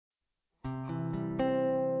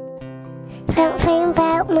Something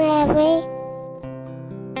about Mary.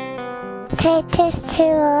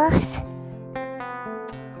 Totus2us.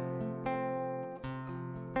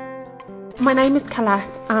 My name is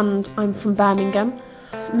Collette and I'm from Birmingham.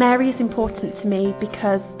 Mary is important to me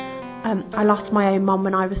because I lost my own mum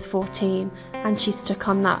when I was 14 and she took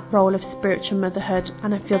on that role of spiritual motherhood,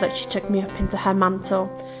 and I feel that she took me up into her mantle,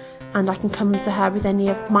 and I can come to her with any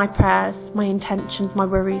of my prayers, my intentions, my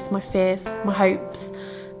worries, my fears, my hopes,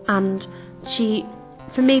 and she,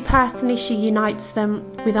 for me personally, she unites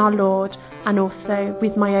them with our Lord and also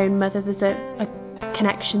with my own mother. There's a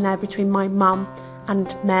connection there between my mum and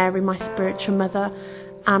Mary, my spiritual mother,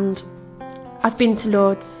 and I've been to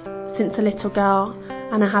Lourdes since a little girl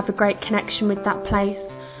and I have a great connection with that place,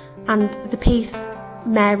 and the peace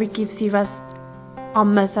Mary gives you as our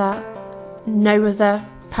mother, no other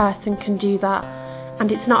person can do that,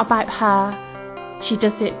 and it's not about her. She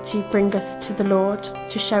does it to bring us to the Lord,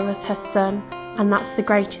 to show us her Son, and that's the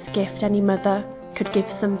greatest gift any mother could give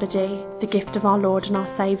somebody, the gift of our Lord and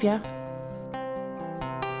our Saviour.